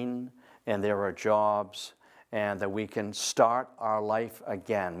green and there are jobs and that we can start our life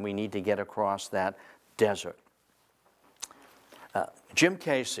again. We need to get across that desert. Jim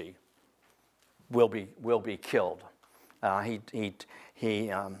Casey will be killed. By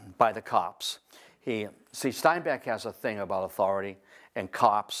the cops. Steinbeck has a thing about authority and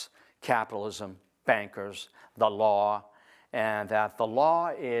cops, capitalism, bankers, the law, and that the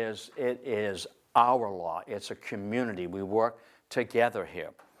law is our law. It's a community. We work together here,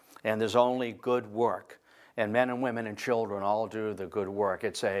 and there's only good work, and men and women and children all do the good work.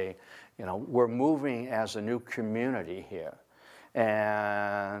 It's we're moving as a new community here,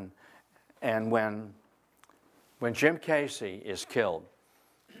 and when Jim Casey is killed,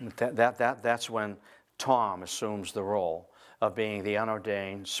 that's when Tom assumes the role of being the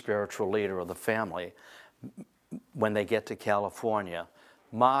unordained spiritual leader of the family. When they get to California,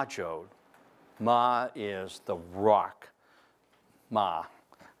 Ma Jode, Ma is the rock. Ma.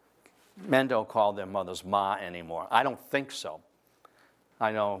 Men don't call their mothers Ma anymore. I don't think so.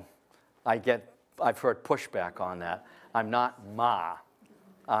 I know I've heard pushback on that. I'm not Ma.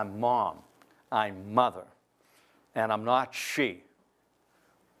 I'm Mom. I'm Mother. And I'm not she.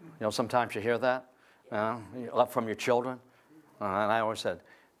 Sometimes you hear that from your children. And I always said,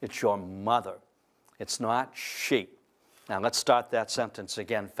 it's your mother. It's not she. Now let's start that sentence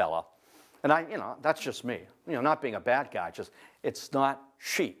again, fella. And that's just me. Not being a bad guy, just it's not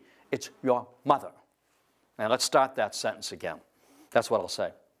she. It's your mother. And let's start that sentence again. That's what I'll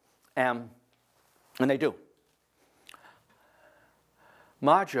say. And they do.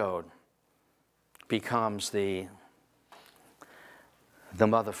 Ma Jode becomes the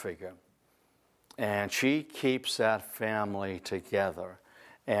mother figure. And she keeps that family together.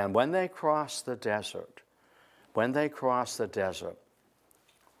 And when they cross the desert,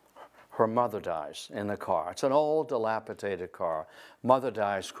 her mother dies in the car. It's an old, dilapidated car. Mother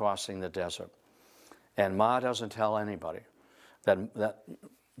dies crossing the desert. And Ma doesn't tell anybody that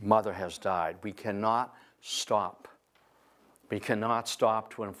mother has died. We cannot stop. We cannot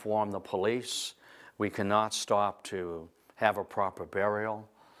stop to inform the police. We cannot stop to have a proper burial.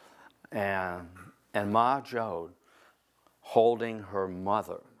 And Ma Jode holding her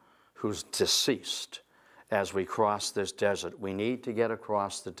mother, who's deceased, as we cross this desert. We need to get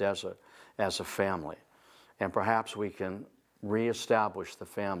across the desert as a family. And perhaps we can reestablish the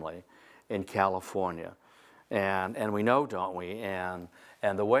family in California. And we know, don't we? And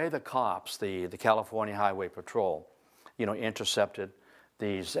the way the cops, the California Highway Patrol, intercepted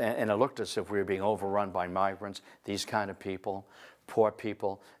these, and it looked as if we were being overrun by migrants, these kind of people, poor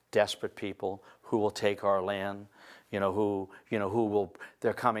people, desperate people who will take our land,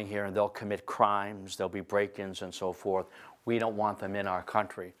 they're coming here and they'll commit crimes, there'll be break-ins and so forth. We don't want them in our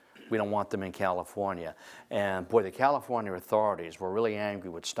country. We don't want them in California. And boy, the California authorities were really angry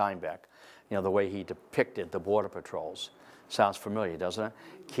with Steinbeck, the way he depicted the border patrols. Sounds familiar, doesn't it?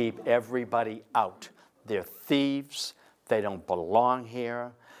 Keep everybody out. They're thieves. They don't belong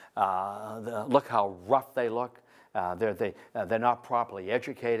here. Look how rough they look. They're not properly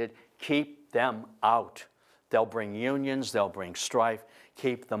educated. Keep them out. They'll bring unions. They'll bring strife.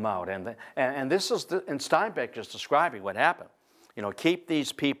 Keep them out. And this is, and Steinbeck is describing what happened. Keep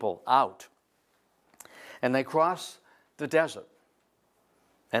these people out. And they cross the desert.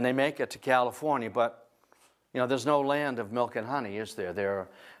 And they make it to California, but there's no land of milk and honey, is there?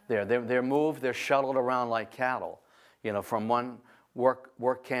 They're moved. They're shuttled around like cattle. From one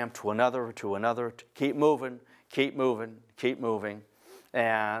work camp to another, keep moving, keep moving, keep moving.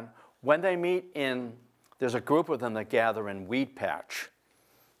 And when they meet in there's a group of them that gather in Wheat Patch.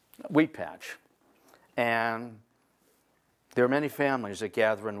 And there are many families that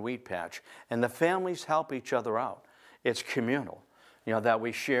gather in Wheat Patch, and the families help each other out. It's communal, that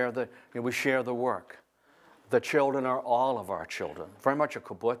we share the work. The children are all of our children, very much a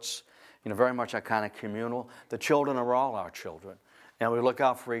kibbutz, very much a kind of communal. The children are all our children, and we look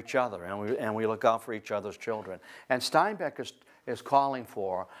out for each other, and we look out for each other's children. And Steinbeck is calling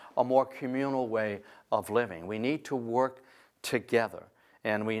for a more communal way of living. We need to work together.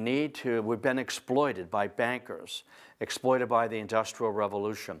 And we've been exploited by bankers, exploited by the Industrial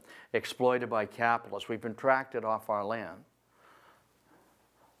Revolution, exploited by capitalists. We've been tracked off our land.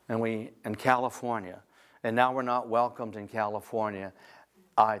 In California. And now we're not welcomed in California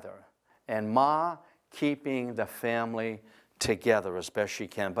either. And Ma keeping the family together as best she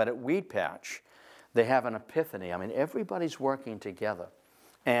can. But at Wheat Patch, they have an epiphany. I mean, everybody's working together.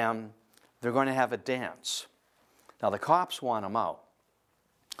 And they're going to have a dance. Now, the cops want them out.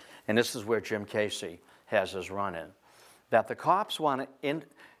 And this is where Jim Casey has his run-in, that the cops want to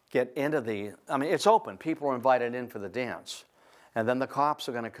get into it's open. People are invited in for the dance. And then the cops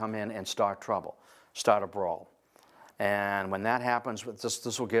are going to come in and start trouble, start a brawl. And when that happens,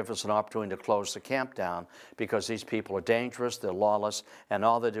 this will give us an opportunity to close the camp down because these people are dangerous, they're lawless, and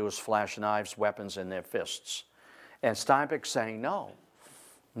all they do is flash knives, weapons in their fists. And Steinbeck's saying, no,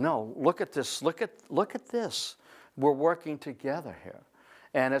 look at this, look at this. We're working together here.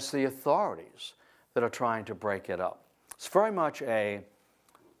 And it's the authorities that are trying to break it up. It's very much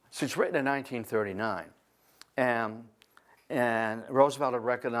it's written in 1939. And Roosevelt had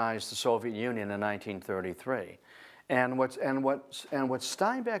recognized the Soviet Union in 1933. And what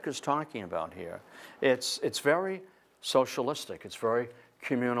Steinbeck is talking about here, it's very socialistic. It's very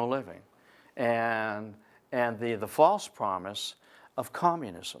communal living. And the false promise of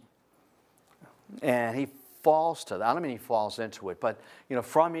communism. And he falls to that. I don't mean he falls into it, but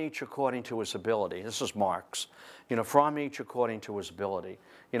from each according to his ability. This is Marx. From each according to his ability.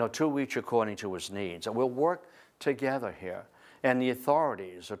 To each according to his needs. And we'll work together here. And the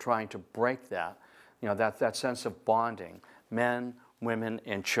authorities are trying to break that, that sense of bonding, men, women,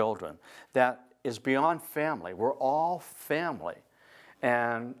 and children. That is beyond family. We're all family.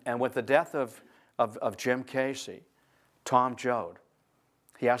 And with the death of Jim Casey, Tom Joad,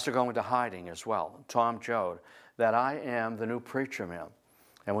 he has to go into hiding as well. Tom Joad, that I am the new preacher man,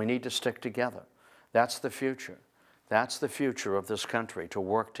 and we need to stick together. That's the future. That's the future of this country, to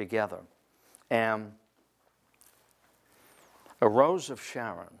work together. And a Rose of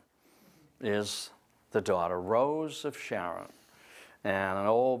Sharon is the daughter, Rose of Sharon, and an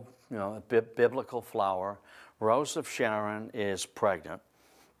old, biblical flower. Rose of Sharon is pregnant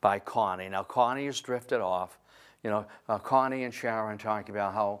by Connie. Now, Connie has drifted off. Connie and Sharon talking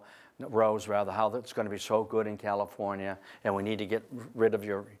about how it's going to be so good in California, and we need to get rid of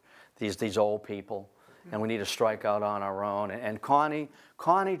these old people, and we need to strike out on our own. And Connie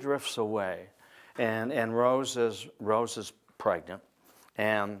drifts away, and Rose is pregnant,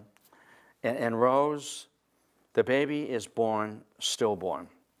 and Rose, the baby is born stillborn,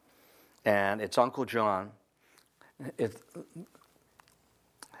 and it's Uncle John. It's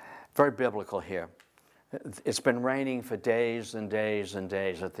very biblical here. It's been raining for days and days and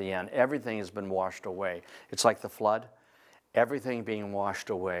days at the end. Everything has been washed away. It's like the flood, everything being washed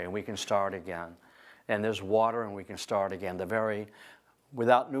away, and we can start again. And there's water, and we can start again.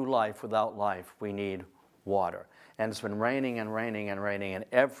 Without new life, without life, we need water. And it's been raining and raining and raining, and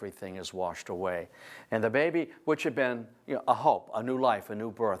everything is washed away. And the baby, which had been a hope, a new life, a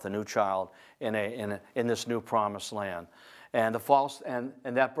new birth, a new child in this new promised land. And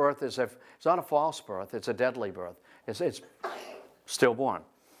that birth it's not a false birth, it's a deadly birth. It's stillborn.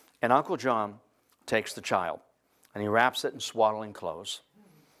 And Uncle John takes the child, and he wraps it in swaddling clothes.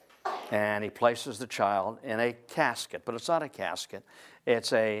 And he places the child in a casket, but it's not a casket.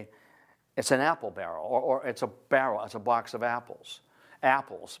 It's an apple barrel, or it's a barrel, it's a box of apples.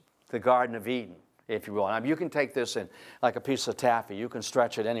 Apples, the Garden of Eden, if you will. Now, you can take this in like a piece of taffy. You can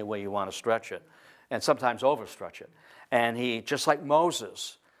stretch it any way you want to stretch it, and sometimes overstretch it. And he, just like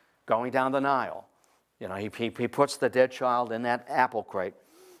Moses, going down the Nile, he puts the dead child in that apple crate,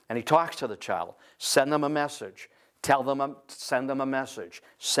 and he talks to the child. Send them a message. Send them a message.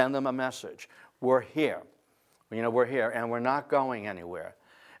 Send them a message. We're here. We're here, and we're not going anywhere.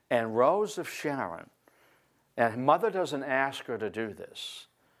 And Rose of Sharon, and Mother doesn't ask her to do this,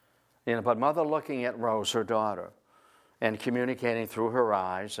 but Mother looking at Rose, her daughter, and communicating through her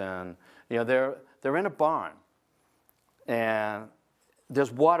eyes, and they're in a barn. And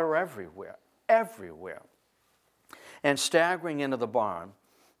there's water everywhere, everywhere. And staggering into the barn,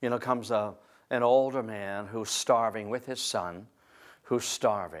 comes a an older man who's starving with his son, who's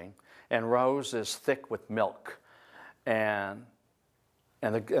starving, and Rose is thick with milk, and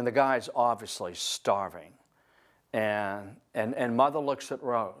the guy's obviously starving, and mother looks at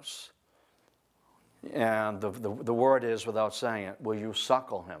Rose, and the word is, without saying it, will you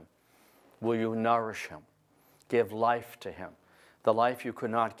suckle him? Will you nourish him? Give life to him, the life you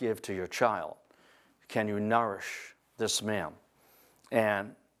could not give to your child. Can you nourish this man?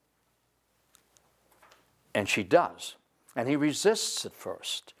 And she does. And he resists at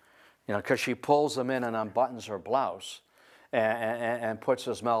first, because she pulls him in and unbuttons her blouse and puts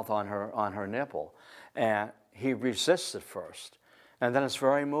his mouth on her nipple. And he resists at first. And then it's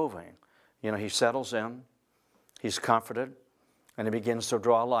very moving. He settles in, he's comforted, and he begins to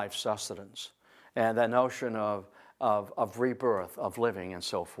draw life sustenance. And that notion of rebirth, of living, and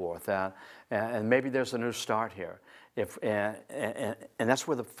so forth. And maybe there's a new start here. And that's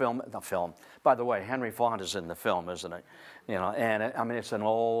where the film. By the way, Henry Fonda's in the film, isn't it? And it's an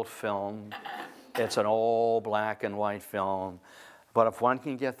old film. It's an old black and white film. But if one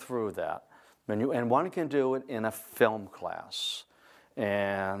can get through that, and one can do it in a film class,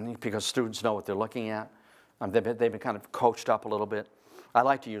 and because students know what they're looking at, they've been kind of coached up a little bit. I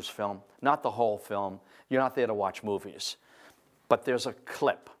like to use film, not the whole film. You're not there to watch movies, but there's a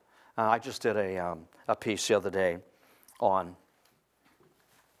clip. I just did a piece the other day on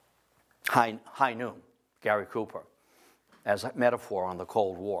High Noon, Gary Cooper, as a metaphor on the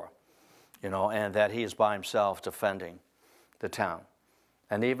Cold War, and that he is by himself defending the town.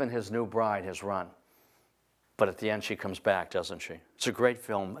 And even his new bride has run. But at the end, she comes back, doesn't she? It's a great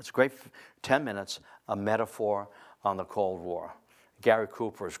film. It's a great 10 minutes, a metaphor on the Cold War. Gary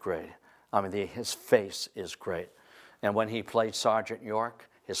Cooper is great. His face is great. And when he played Sergeant York,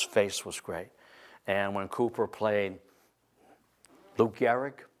 his face was great. And when Cooper played Lou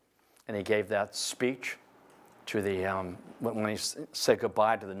Gehrig, and he gave that speech to the when he said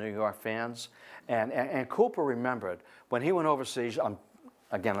goodbye to the New York fans, and Cooper remembered when he went overseas.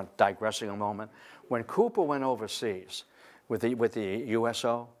 Again, I'm digressing a moment. When Cooper went overseas with the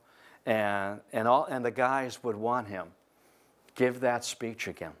USO, and the guys would want him, give that speech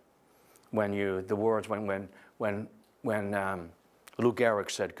again. When Lou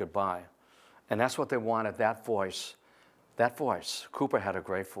Gehrig said goodbye, and that's what they wanted. That voice. Cooper had a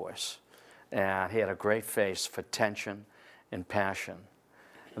great voice, and he had a great face for tension and passion.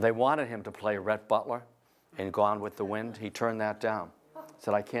 They wanted him to play Rhett Butler in Gone with the Wind. He turned that down.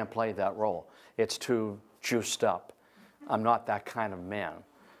 Said, I can't play that role. It's too juiced up. I'm not that kind of man.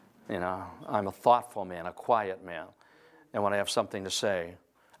 I'm a thoughtful man, a quiet man. And when I have something to say,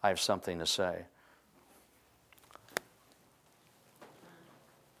 I have something to say.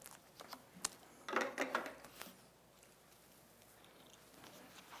 I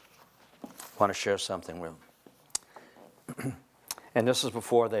want to share something with them. And this is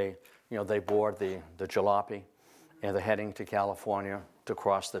before they board the jalopy, and they're heading to California to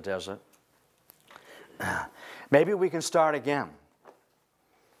cross the desert. Maybe we can start again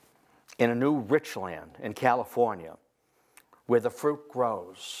in a new rich land in California where the fruit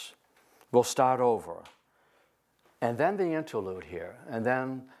grows. We'll start over. And then the interlude here, and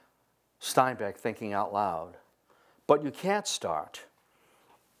then Steinbeck thinking out loud. But you can't start.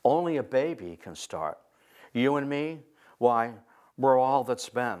 Only a baby can start. You and me, why, we're all that's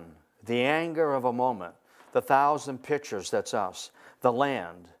been. The anger of a moment, the 1,000 pictures, that's us. The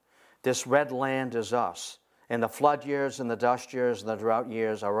land, this red land is us. And the flood years and the dust years and the drought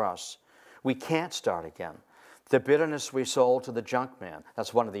years are us. We can't start again. The bitterness we sold to the junk man,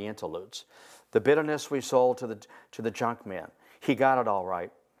 that's one of the interludes. The bitterness we sold to the junk man. He got it all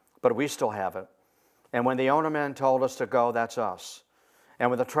right, but we still have it. And when the owner man told us to go, that's us. And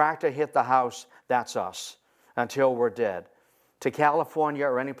when the tractor hit the house, that's us, until we're dead. To California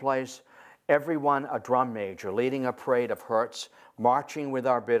or any place, everyone a drum major, leading a parade of hurts, marching with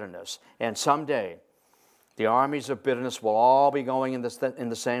our bitterness. And someday, the armies of bitterness will all be going in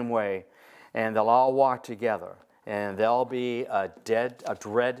the same way, and they'll all walk together, and there'll be a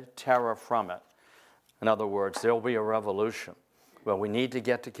dread terror from it. In other words, there'll be a revolution. Well, we need to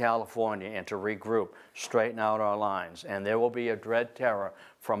get to California and to regroup, straighten out our lines. And there will be a dread terror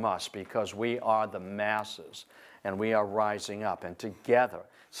from us because we are the masses and we are rising up. And together,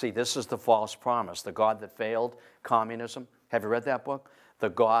 see, this is the false promise, the God that failed communism. Have you read that book? The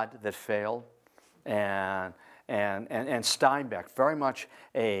God that failed. And Steinbeck, very much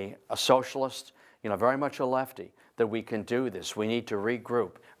a socialist, very much a lefty, that we can do this. We need to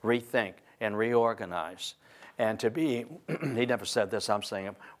regroup, rethink, and reorganize. And to be, he never said this, I'm saying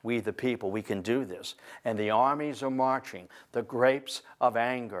it, we the people, we can do this. And the armies are marching, the grapes of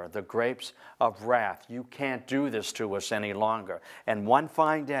anger, the grapes of wrath. You can't do this to us any longer. And one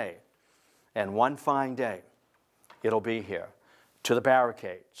fine day, it'll be here, to the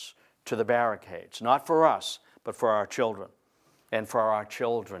barricades, not for us, but for our children and for our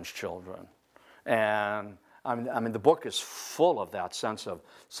children's children. And I mean, the book is full of that sense of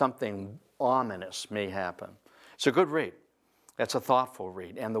something ominous may happen. It's a good read. It's a thoughtful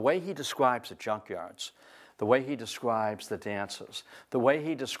read. And the way he describes the junkyards, the way he describes the dances, the way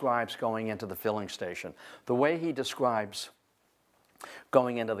he describes going into the filling station, the way he describes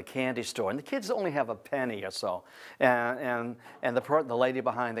going into the candy store, and the kids only have a penny or so, and the lady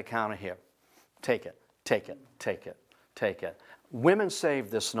behind the counter here, take it, take it, take it, take it. Women saved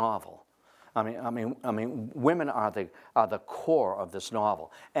this novel. I mean, women are the core of this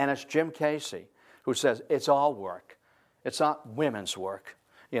novel, and it's Jim Casey who says it's all work. It's not women's work,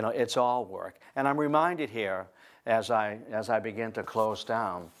 you know. It's all work. And I'm reminded here, as I begin to close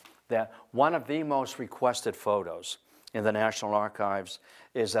down, that one of the most requested photos in the National Archives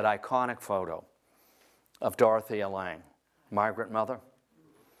is that iconic photo of Dorothea Lange, migrant mother.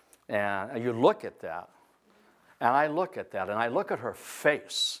 And you look at that, and I look at that, and I look at her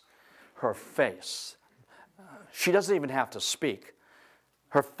face. Her face. She doesn't even have to speak.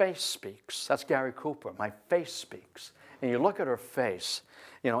 Her face speaks. That's Gary Cooper. My face speaks. And you look at her face,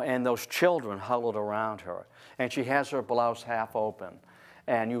 you know, and those children huddled around her, and she has her blouse half open.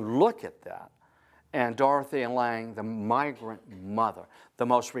 And you look at that, and Dorothea Lange, the migrant mother, the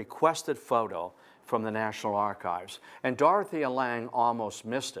most requested photo from the National Archives. And Dorothea Lange almost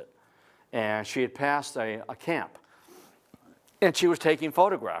missed it. And she had passed a camp. And she was taking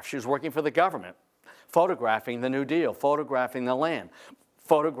photographs. She was working for the government, photographing the New Deal, photographing the land,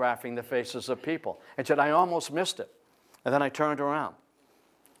 photographing the faces of people. And said, I almost missed it. And then I turned around,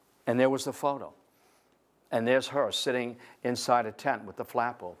 and there was the photo. And there's her sitting inside a tent with the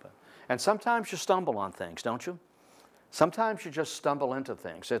flap open. And sometimes you stumble on things, don't you? Sometimes you just stumble into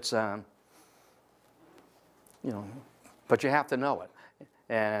things. It's, you know, but you have to know it.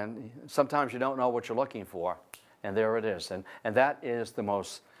 And sometimes you don't know what you're looking for. And there it is. And that is the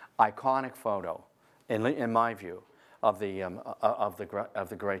most iconic photo, in my view, of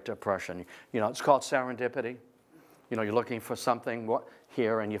the Great Depression. You know, it's called serendipity. You know, you're looking for something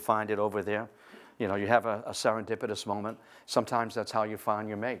here and you find it over there. You know, you have a serendipitous moment. Sometimes that's how you find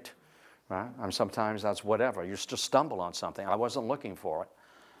your mate, right? And sometimes that's whatever. You just stumble on something. I wasn't looking for it,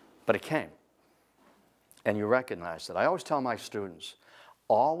 but it came. And you recognize it. I always tell my students,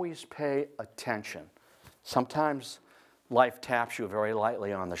 always pay attention. Sometimes life taps you very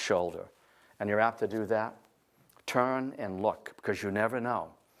lightly on the shoulder, and you're apt to do that. Turn and look, because you never know.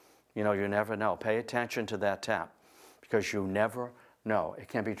 You know, you never know. Pay attention to that tap, because you never know. It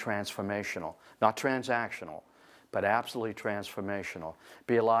can be transformational, not transactional, but absolutely transformational.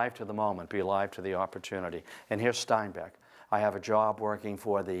 Be alive to the moment. Be alive to the opportunity. And here's Steinbeck. I have a job working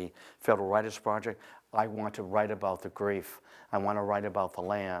for the Federal Writers Project. I want to write about the grief. I want to write about the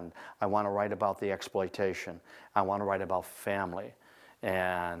land. I want to write about the exploitation. I want to write about family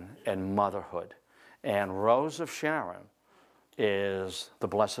and motherhood. And Rose of Sharon is the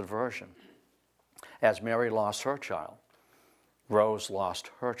Blessed Virgin. As Mary lost her child, Rose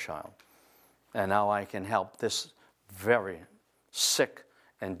lost her child. And now I can help this very sick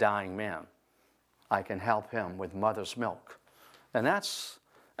and dying man. I can help him with mother's milk. And that's,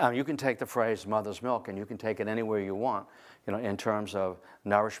 you can take the phrase mother's milk and you can take it anywhere you want, you know, in terms of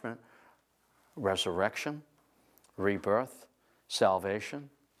nourishment, resurrection, rebirth, salvation,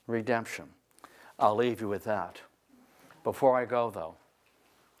 redemption. I'll leave you with that. Before I go, though,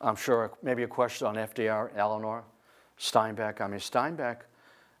 I'm sure maybe a question on FDR, Eleanor, Steinbeck. I mean, Steinbeck,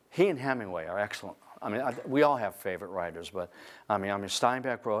 he and Hemingway are excellent. I mean, we all have favorite writers, but I mean,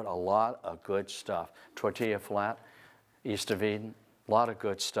 Steinbeck wrote a lot of good stuff. Tortilla Flat, East of Eden, a lot of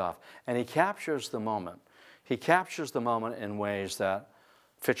good stuff. And he captures the moment. He captures the moment in ways that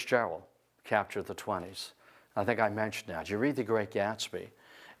Fitzgerald captured the 20s. I think I mentioned that. You read The Great Gatsby,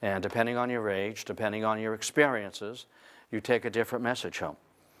 and depending on your age, depending on your experiences, you take a different message home.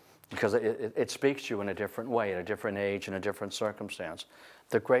 Because it speaks to you in a different way, at a different age, in a different circumstance.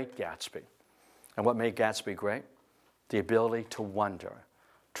 The Great Gatsby. And what made Gatsby great? The ability to wonder,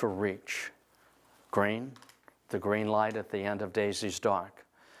 to reach. Green, the green light at the end of Daisy's Dark.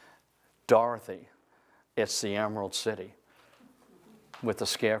 Dorothy, it's the Emerald City. With the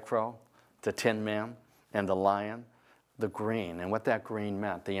Scarecrow, the Tin Man, and the Lion, the green, and what that green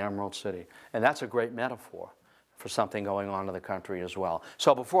meant, the Emerald City. And that's a great metaphor for something going on in the country as well.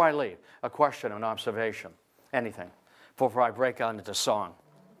 So before I leave, a question, an observation. Anything. Before I break out into song.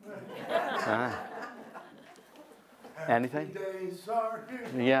 Anything?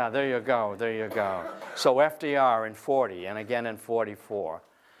 Yeah, there you go, there you go. So FDR in 40 and again in 44.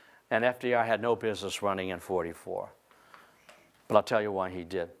 And FDR had no business running in 44. But I'll tell you why he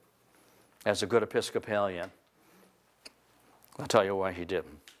did. As a good Episcopalian, I'll tell you why he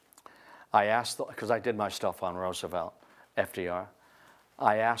didn't. I asked, because I did my stuff on Roosevelt, FDR,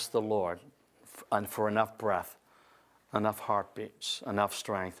 I asked the Lord for enough breath, enough heartbeats, enough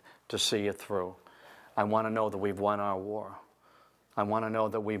strength to see it through. I want to know that we've won our war. I want to know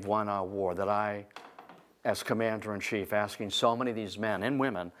that we've won our war, that I, as Commander-in-Chief, asking so many of these men and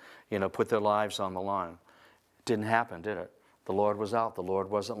women, you know, put their lives on the line. It didn't happen, did it? The Lord was out. The Lord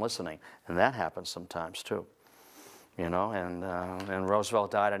wasn't listening. And that happens sometimes, too. You know, and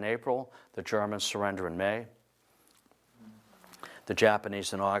Roosevelt died in April. The Germans surrender in May. The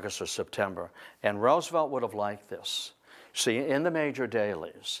Japanese in August or September. And Roosevelt would have liked this. See, in the major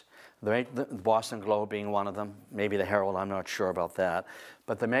dailies, the Boston Globe being one of them, maybe the Herald, I'm not sure about that,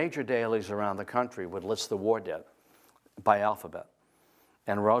 but the major dailies around the country would list the war dead by alphabet.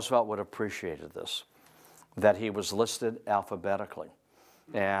 And Roosevelt would have appreciated this, that he was listed alphabetically.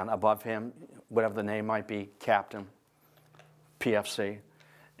 And above him, whatever the name might be, Captain, PFC,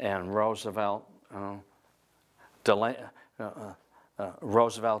 and Roosevelt,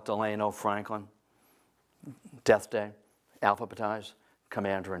 Roosevelt, Delano, Franklin, death day, alphabetized,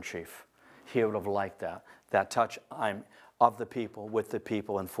 Commander-in-Chief. He would have liked that. That touch, I'm of the people, with the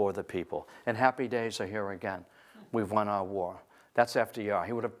people, and for the people. And happy days are here again. We've won our war. That's FDR.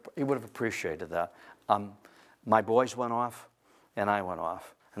 He would have appreciated that. My boys went off, and I went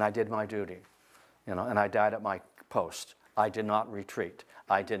off, and I did my duty, you know, and I died at my post. I did not retreat.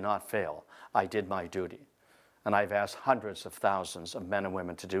 I did not fail. I did my duty. And I've asked hundreds of thousands of men and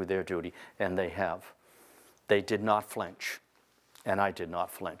women to do their duty, and they have. They did not flinch, and I did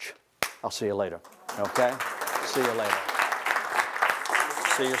not flinch. I'll see you later, okay? See you later.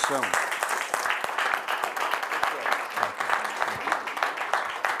 See you soon.